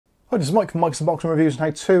Hi, this is Mike from Mike's Unboxing Reviews and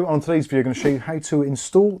How To. On today's video, I'm going to show you how to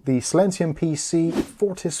install the Silentium PC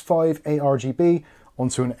Fortis 5 ARGB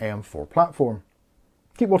onto an AM4 platform.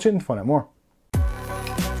 Keep watching to find out more.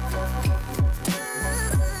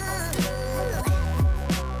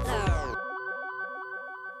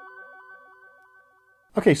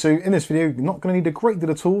 Okay, so in this video, you're not going to need a great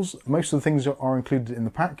deal of tools. Most of the things are included in the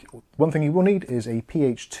pack. One thing you will need is a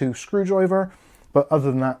PH2 screwdriver, but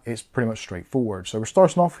other than that, it's pretty much straightforward. So we're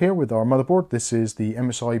starting off here with our motherboard. This is the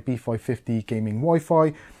MSI B550 gaming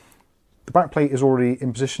Wi-Fi. The backplate is already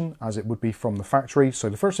in position as it would be from the factory. So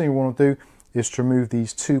the first thing you want to do is to remove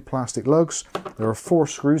these two plastic lugs. There are 4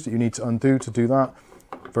 screws that you need to undo to do that.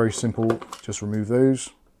 Very simple, just remove those.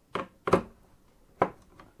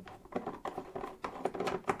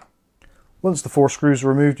 Once the 4 screws are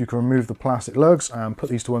removed, you can remove the plastic lugs and put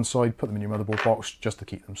these to one side, put them in your motherboard box just to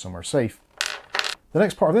keep them somewhere safe. The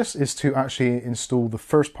next part of this is to actually install the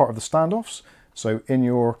first part of the standoffs. So in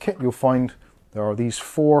your kit you'll find there are these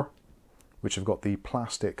 4 which have got the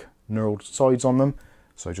plastic knurled sides on them.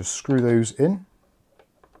 So just screw those in.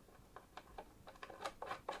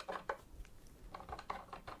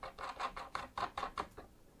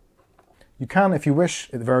 You can, if you wish,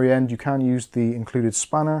 at the very end you can use the included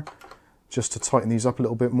spanner just to tighten these up a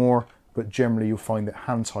little bit more, but generally you'll find that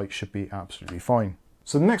hand tight should be absolutely fine.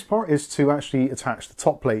 So the next part is to actually attach the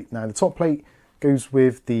top plate. Now the top plate goes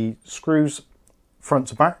with the screws front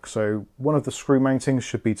to back. So one of the screw mountings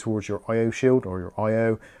should be towards your I/O shield or your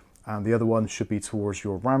I/O, and the other one should be towards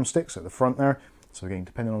your RAM sticks at the front there. So again,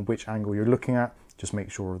 depending on which angle you're looking at, just make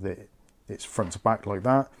sure that it's front to back like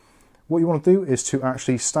that. What you want to do is to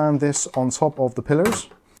actually stand this on top of the pillars.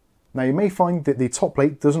 Now you may find that the top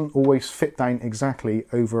plate doesn't always fit down exactly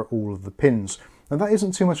over all of the pins. Now that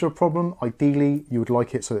isn't too much of a problem. Ideally, you would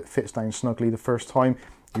like it so that it fits down snugly the first time.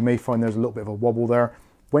 You may find there's a little bit of a wobble there.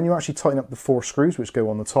 When you actually tighten up the 4 screws which go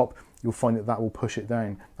on the top, you'll find that that will push it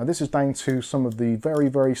down. Now this is down to some of the very,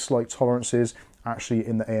 very slight tolerances actually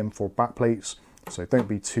in the AM4 backplates, so don't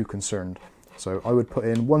be too concerned. So I would put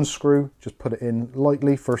in 1 screw, just put it in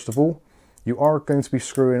lightly first of all. You are going to be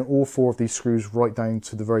screwing all 4 of these screws right down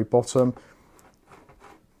to the very bottom,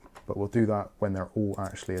 but we'll do that when they're all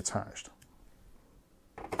actually attached.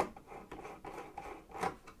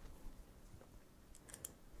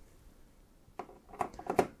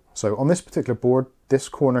 So on this particular board, this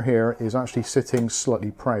corner here is actually sitting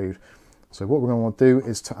slightly proud. So what we're going to want to do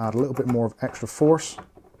is to add a little bit more of extra force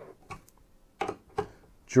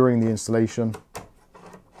during the installation,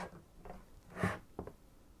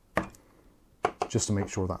 just to make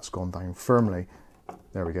sure that's gone down firmly.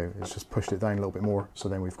 There we go, it's just pushed it down a little bit more, so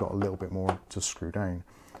then we've got a little bit more to screw down.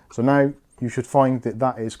 So now you should find that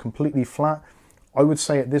that is completely flat. I would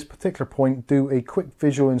say at this particular point, do a quick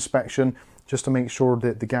visual inspection just to make sure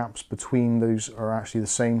that the gaps between those are actually the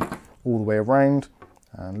same all the way around.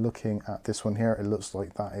 And looking at this one here, it looks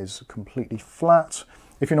like that is completely flat.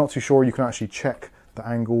 If you're not too sure, you can actually check the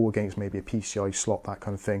angle against maybe a PCI slot, that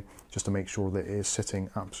kind of thing, just to make sure that it is sitting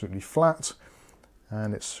absolutely flat.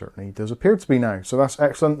 And it certainly does appear to be now. So that's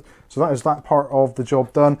excellent. So that is that part of the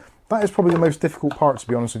job done. That is probably the most difficult part, to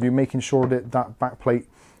be honest with you, making sure that that back plate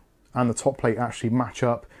and the top plate actually match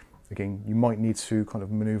up. Again, you might need to kind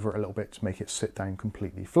of maneuver a little bit to make it sit down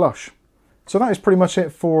completely flush. So that is pretty much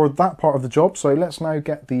it for that part of the job. So let's now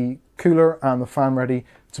get the cooler and the fan ready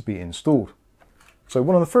to be installed. So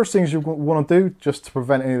one of the first things you want to do, just to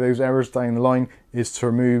prevent any of those errors down the line, is to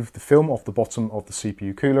remove the film off the bottom of the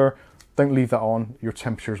CPU cooler. Don't leave that on, your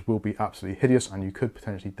temperatures will be absolutely hideous and you could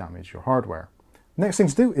potentially damage your hardware. Next thing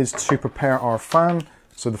to do is to prepare our fan.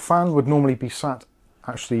 So the fan would normally be sat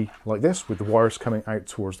actually like this, with the wires coming out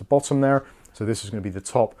towards the bottom there. So this is going to be the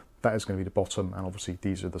top, that is going to be the bottom, and obviously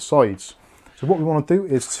these are the sides. So what we want to do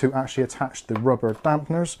is to actually attach the rubber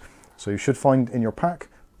dampeners. So you should find in your pack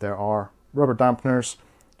there are rubber dampeners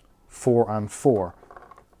 4 and 4.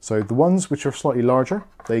 So the ones which are slightly larger,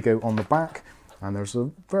 they go on the back, and there's a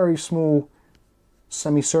very small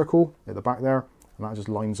semicircle at the back there, and that just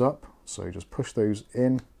lines up. So just push those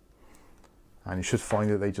in, and you should find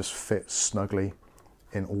that they just fit snugly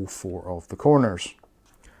in all 4 of the corners.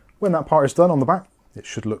 When that part is done on the back, it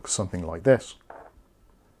should look something like this.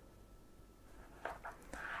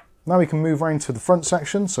 Now we can move around to the front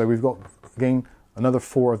section. So we've got, again, another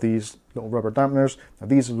 4 of these little rubber dampeners. Now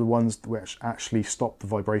these are the ones which actually stop the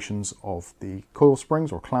vibrations of the coil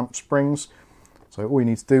springs or clamp springs. So all you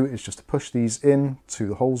need to do is just to push these in to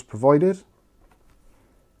the holes provided.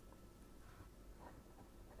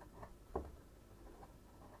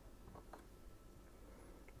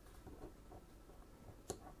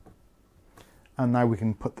 And now we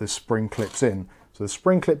can put the spring clips in. So So the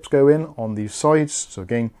spring clips go in on these sides. So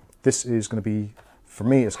again, this is going to be, for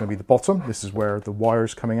me, it's going to be the bottom. This is where the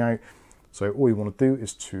wire's coming out. So all you want to do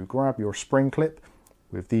is to grab your spring clip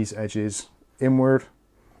with these edges inward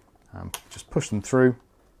and just push them through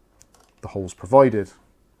the holes provided,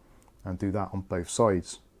 and do that on both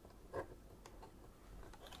sides.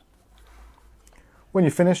 When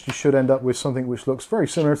you're finished, you should end up with something which looks very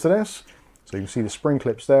similar to this. So you can see the spring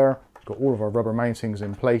clips there, got all of our rubber mountings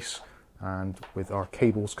in place, and with our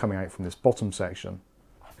cables coming out from this bottom section.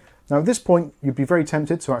 Now at this point, you'd be very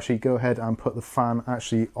tempted to actually go ahead and put the fan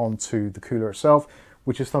actually onto the cooler itself,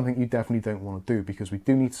 which is something you definitely don't want to do, because we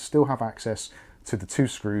do need to still have access to the 2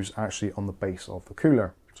 screws actually on the base of the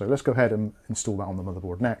cooler. So let's go ahead and install that on the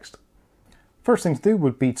motherboard next. First thing to do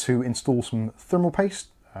would be to install some thermal paste.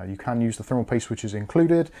 You can use the thermal paste which is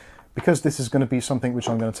included. Because this is going to be something which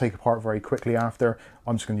I'm going to take apart very quickly after,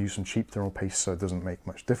 I'm just going to use some cheap thermal paste so it doesn't make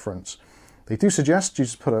much difference. They do suggest you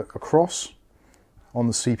just put a cross on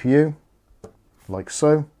the CPU, like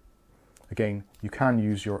so. Again, you can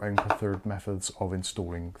use your own preferred methods of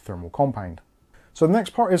installing thermal compound. So the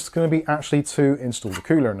next part is going to be actually to install the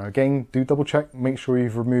cooler. Now again, do double check, make sure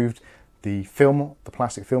you've removed the film, the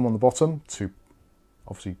plastic film on the bottom, to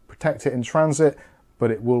obviously protect it in transit, but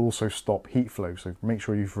it will also stop heat flow, so make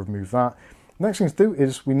sure you've removed that. The next thing to do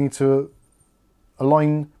is we need to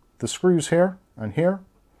align the screws here and here,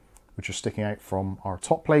 which are sticking out from our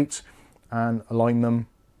top plate, and align them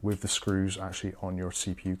with the screws actually on your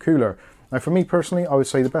CPU cooler. Now for me personally, I would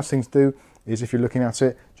say the best thing to do is, if you're looking at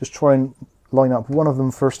it, just try and line up one of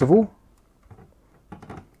them first of all,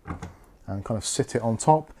 and kind of sit it on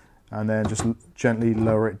top, and then just gently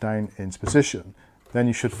lower it down into position. Then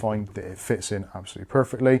you should find that it fits in absolutely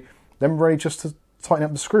perfectly. Then we're ready just to tighten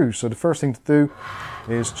up the screws. So the first thing to do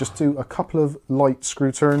is just do a couple of light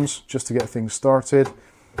screw turns just to get things started.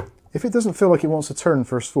 If it doesn't feel like it wants to turn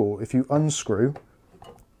first of all, if you unscrew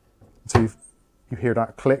until you hear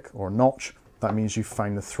that click or notch, that means you've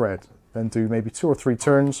found the thread. Then do maybe 2 or 3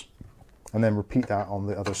 turns, and then repeat that on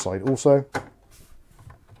the other side also.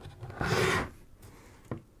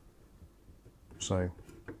 So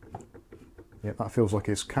yeah, that feels like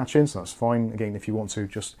it's catching, so that's fine. Again, if you want to,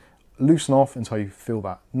 just loosen off until you feel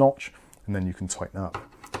that notch, and then you can tighten up.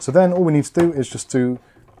 So then all we need to do is just do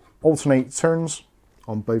alternate turns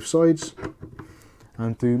on both sides,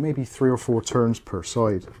 and do maybe 3 or 4 turns per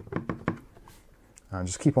side. And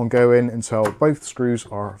just keep on going until both screws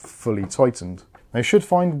are fully tightened. Now you should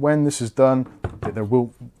find when this is done that there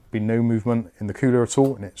will be no movement in the cooler at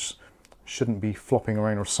all, and it shouldn't be flopping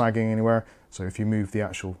around or sagging anywhere. So if you move the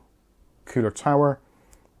actual cooler tower,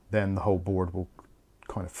 then the whole board will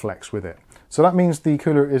kind of flex with it. So that means the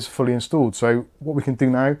cooler is fully installed. So what we can do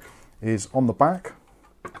now is on the back,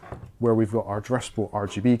 where we've got our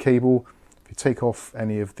addressable-RGB cable, if you take off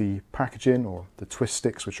any of the packaging or the twist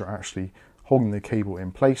sticks which are actually holding the cable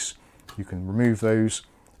in place, you can remove those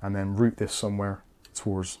and then route this somewhere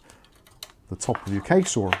towards the top of your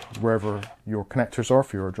case or wherever your connectors are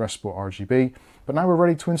for your addressable-RGB. But now we're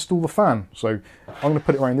ready to install the fan. So I'm going to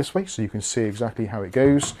put it around this way so you can see exactly how it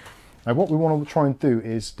goes. Now what we want to try and do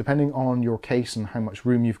is, depending on your case and how much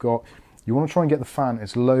room you've got, you want to try and get the fan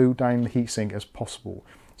as low down the heatsink as possible.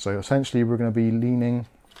 So essentially we're going to be leaning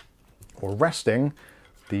or resting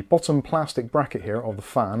the bottom plastic bracket here of the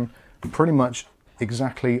fan pretty much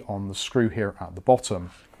exactly on the screw here at the bottom.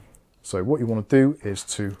 So what you want to do is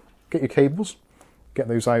to get your cables, get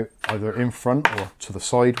those out either in front or to the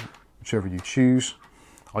side, whichever you choose,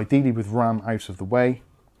 ideally with RAM out of the way,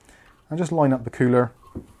 and just line up the cooler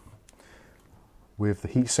with the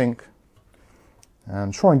heatsink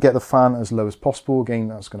and try and get the fan as low as possible. Again,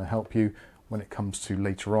 that's going to help you when it comes to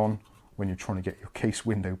later on when you're trying to get your case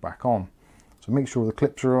window back on. So make sure the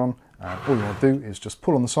clips are on, and all you want to do is just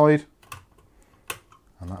pull on the side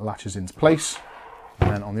and that latches into place, and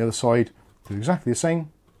then on the other side do exactly the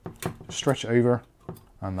same, stretch it over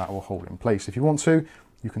and that will hold it in place. If you want to,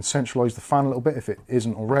 you can centralize the fan a little bit if it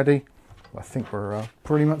isn't already. I think we're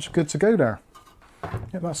pretty much good to go there.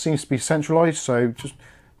 Yep, that seems to be centralized, so just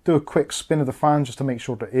do a quick spin of the fan just to make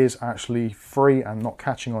sure that it is actually free and not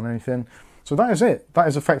catching on anything. So that is it. That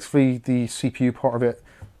is effectively the CPU part of it,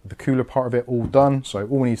 the cooler part of it all done. So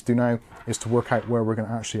all we need to do now is to work out where we're going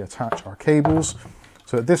to actually attach our cables.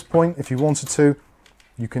 So at this point, if you wanted to,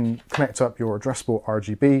 you can connect up your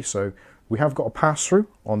addressable-RGB. So we have got a pass-through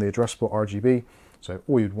on the addressable-RGB. So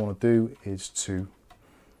all you'd want to do is to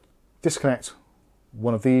disconnect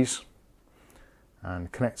one of these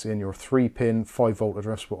and connect in your 3-pin 5-volt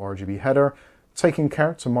addressable-RGB header, taking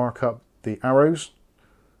care to mark up the arrows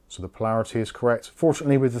so the polarity is correct.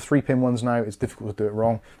 Fortunately, with the 3-pin ones now, it's difficult to do it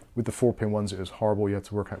wrong. With the 4-pin ones, it was horrible. You had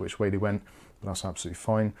to work out which way they went, but that's absolutely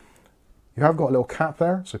fine. You have got a little cap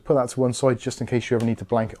there, so put that to one side just in case you ever need to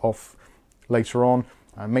blank it off later on.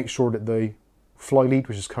 And make sure that the fly lead,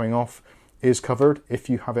 which is coming off, is covered. If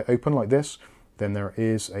you have it open like this, then there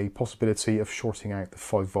is a possibility of shorting out the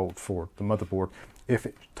 5V for the motherboard if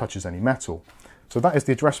it touches any metal. So that is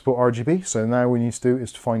the addressable RGB. So now what we need to do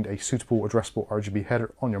is to find a suitable addressable RGB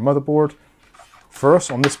header on your motherboard. For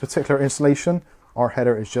us, on this particular installation, our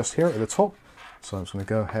header is just here at the top. So I'm just going to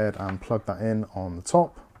go ahead and plug that in on the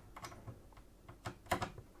top.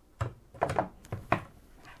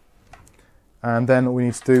 And then all we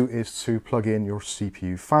need to do is to plug in your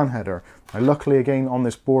CPU fan header. Now luckily again on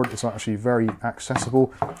this board it's actually very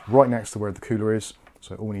accessible, right next to where the cooler is.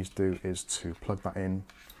 So all we need to do is to plug that in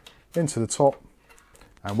into the top.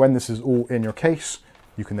 And when this is all in your case,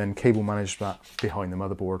 you can then cable manage that behind the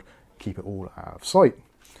motherboard, keep it all out of sight.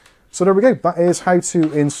 So there we go, that is how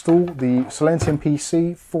to install the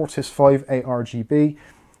SilentiumPC Fortis 5 ARGB.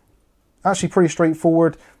 Actually pretty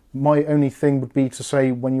straightforward. My only thing would be to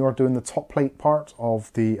say when you are doing the top plate part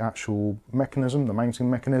of the actual mechanism, the mounting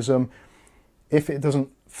mechanism, if it doesn't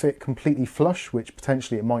fit completely flush, which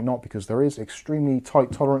potentially it might not because there is extremely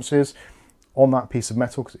tight tolerances on that piece of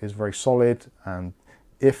metal because it is very solid, and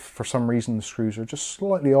if for some reason the screws are just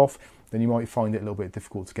slightly off, then you might find it a little bit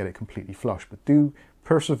difficult to get it completely flush. But do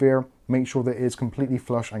persevere, make sure that it is completely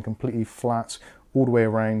flush and completely flat all the way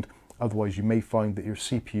around, otherwise you may find that your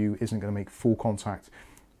CPU isn't going to make full contact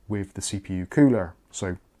with the CPU cooler.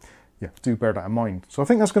 So yeah, do bear that in mind. So I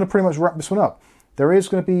think that's going to pretty much wrap this one up. There is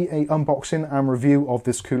going to be an unboxing and review of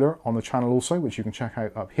this cooler on the channel also, which you can check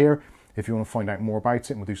out up here if you want to find out more about it.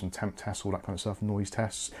 And we'll do some temp tests, all that kind of stuff, noise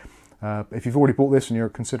tests. If you've already bought this and you're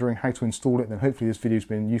considering how to install it, then hopefully this video's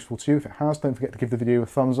been useful to you. If it has, don't forget to give the video a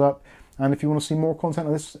thumbs up. And if you want to see more content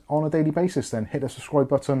like this on a daily basis, then hit the subscribe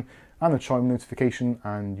button and the chime notification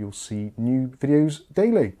and you'll see new videos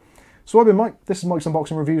daily. So I've been Mike, this is Mike's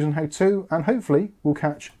Unboxing Reviews and How To, and hopefully we'll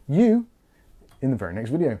catch you in the very next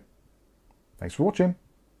video. Thanks for watching.